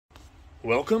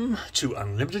Welcome to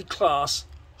Unlimited Class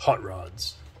Hot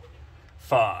Rods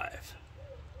 5.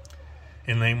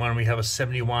 In lane 1 we have a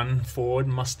 71 Ford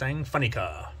Mustang Funny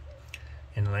Car.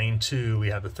 In lane 2 we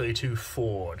have the 32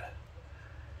 Ford.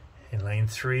 In lane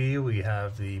 3 we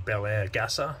have the Bel Air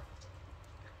Gasser.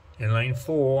 In lane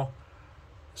 4,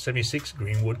 76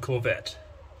 Greenwood Corvette.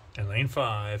 In lane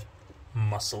 5,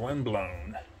 Muscle and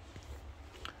Blown.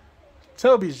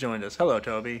 Toby's joined us. Hello,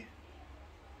 Toby.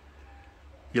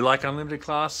 You like Unlimited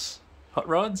Class Hot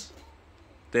Rods?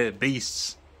 They're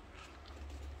beasts.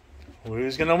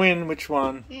 Who's gonna win? Which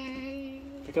one?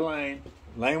 Pick a lane.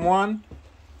 Lane 1,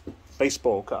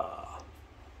 baseball car.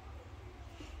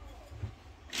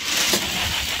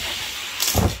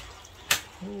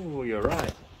 Oh, you're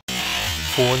right.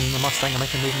 Ford and the Mustang are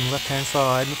making a move on the left-hand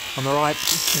side. On the right,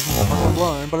 Muscle and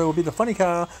Blown, but it will be the Funny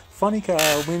Car. Funny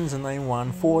Car wins in lane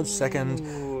 1. Ford second,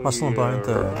 Muscle and Blown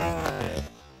third. Right.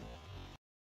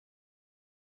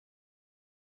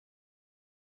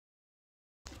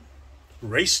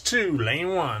 Race 2,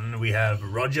 lane 1, we have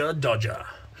Roger Dodger.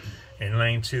 In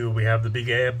lane 2, we have the Big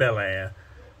Air Bel Air.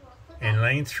 In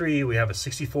lane 3, we have a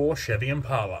 64 Chevy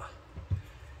Impala.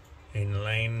 In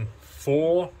lane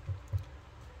 4,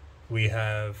 we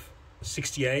have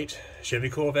 68 Chevy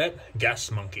Corvette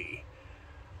Gas Monkey.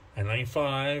 In lane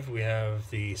 5, we have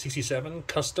the 67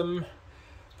 Custom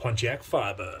Pontiac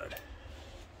Firebird.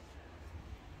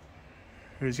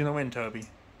 Who's going to win, Toby?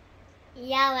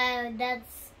 Yellow,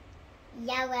 that's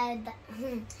yellow.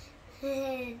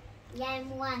 Lane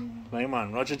 1. Lane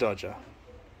 1, Roger Dodger.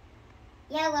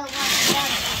 Yellow 1.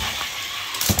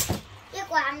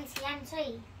 Look what I'm lane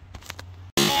 3.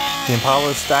 The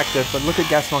Impala stacked it, but look at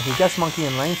Gas Monkey. Gas Monkey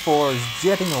in lane 4 is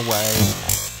jetting away.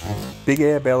 Big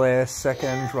Air Bel Air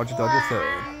second, Roger Dodger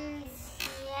third.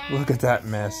 Look at that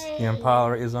mess. The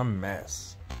Impala is a mess.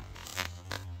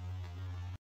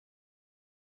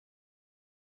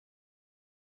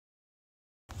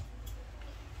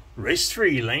 Race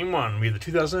 3, lane 1, we have the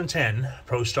 2010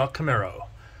 Pro Stock Camaro.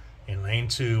 In lane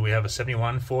 2, we have a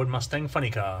 71 Ford Mustang Funny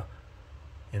Car.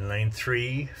 In lane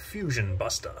 3, Fusion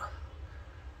Buster.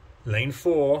 Lane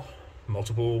 4,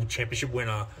 multiple championship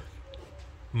winner,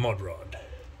 Mod Rod.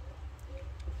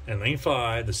 And lane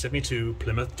 5, the 72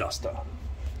 Plymouth Duster.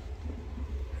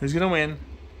 Who's going to win?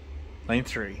 Lane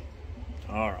 3.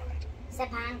 All right.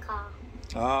 Japan car.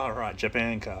 All right,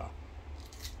 Japan car.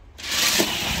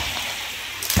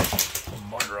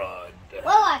 Mod Rod. Whoa,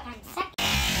 I can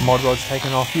second. Mod Rod's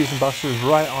taken off. Fusion Buster is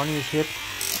right on his hip.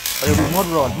 But it'll be Mod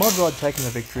Rod. Mod Rod taking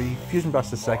the victory. Fusion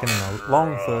Buster second, and a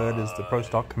long third is the Pro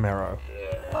Stock Camaro.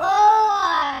 Whoa,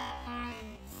 I can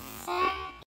second.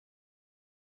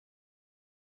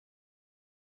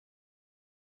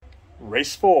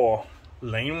 Race 4,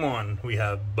 lane 1, we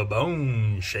have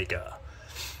Bone Shaker.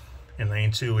 In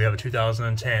lane 2, we have a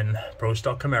 2010 Pro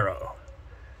Stock Camaro.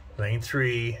 Lane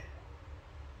 3,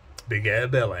 Big Air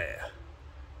Bel Air.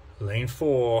 Lane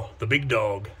 4, the big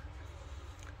dog,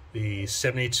 the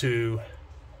 72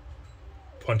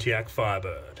 Pontiac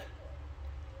Firebird.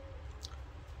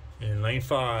 In lane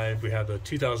 5, we have the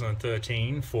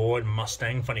 2013 Ford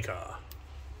Mustang Funny Car.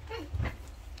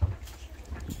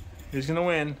 Who's going to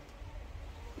win?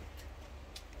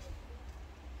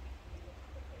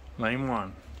 Lane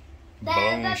 1,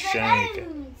 Bone Shaker.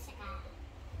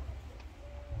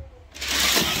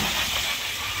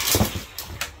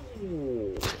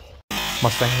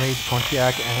 Mustang leads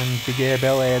Pontiac and Big Air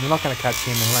Bel Air. They're not going to catch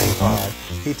him in lane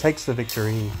 5. He takes the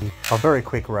victory. A very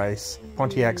quick race.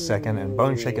 Pontiac second, and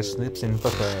Bone Shaker slips in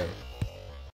for third.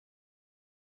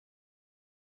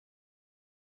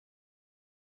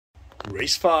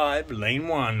 Race 5, lane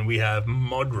 1, we have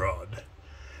Mod Rod.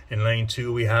 In lane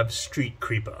 2, we have Street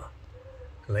Creeper.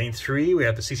 Lane 3, we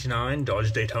have the 69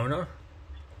 Dodge Daytona.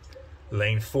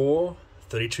 Lane 4,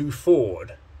 32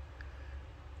 Ford.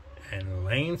 And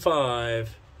lane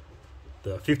 5,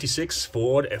 the 56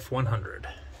 Ford F100.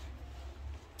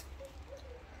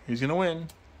 Who's going to win?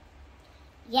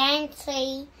 Lane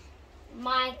 3,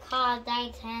 my car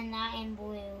Daytona in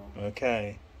blue.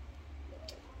 Okay.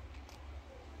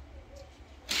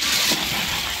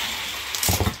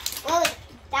 Well,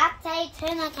 that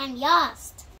Daytona can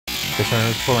last. Daytona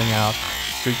is pulling out.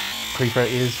 Street Creeper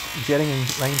is jetting in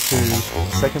lane 2.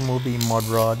 Second will be Mod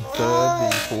Rod. Third,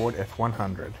 the Ford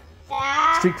F100.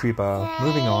 Street Creeper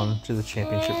moving on to the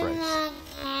championship race.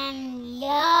 Can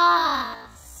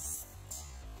last.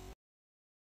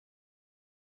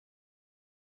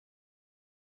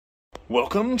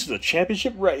 Welcome to the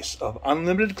championship race of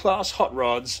Unlimited Class Hot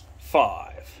Rods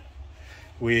 5.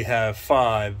 We have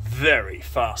 5 very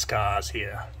fast cars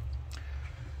here.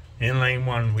 In lane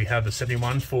 1, we have the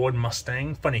 71 Ford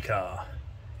Mustang Funny Car.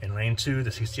 In lane 2,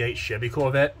 the 68 Chevy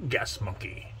Corvette Gas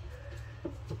Monkey.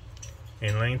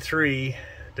 In lane 3,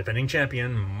 defending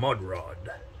champion Mod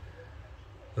Rod.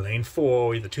 Lane 4,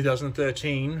 we have the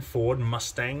 2013 Ford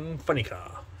Mustang Funny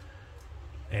Car.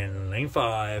 And lane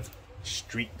 5,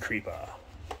 Street Creeper.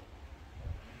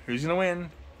 Who's gonna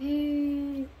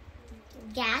win?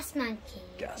 Gas Monkey.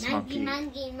 Gas Monkey,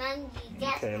 Monkey.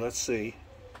 Gas Okay, let's see.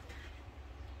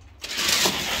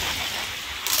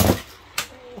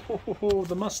 Oh,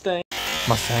 the Mustang.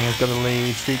 Mustang has got a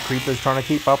lead. Street Creeper's trying to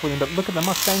keep up with him, but look at the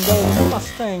Mustang go. The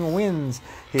Mustang wins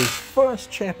his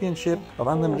first championship of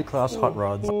Unlimited Class Hot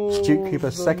Rods. Street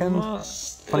Creeper second,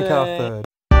 Funny Car third.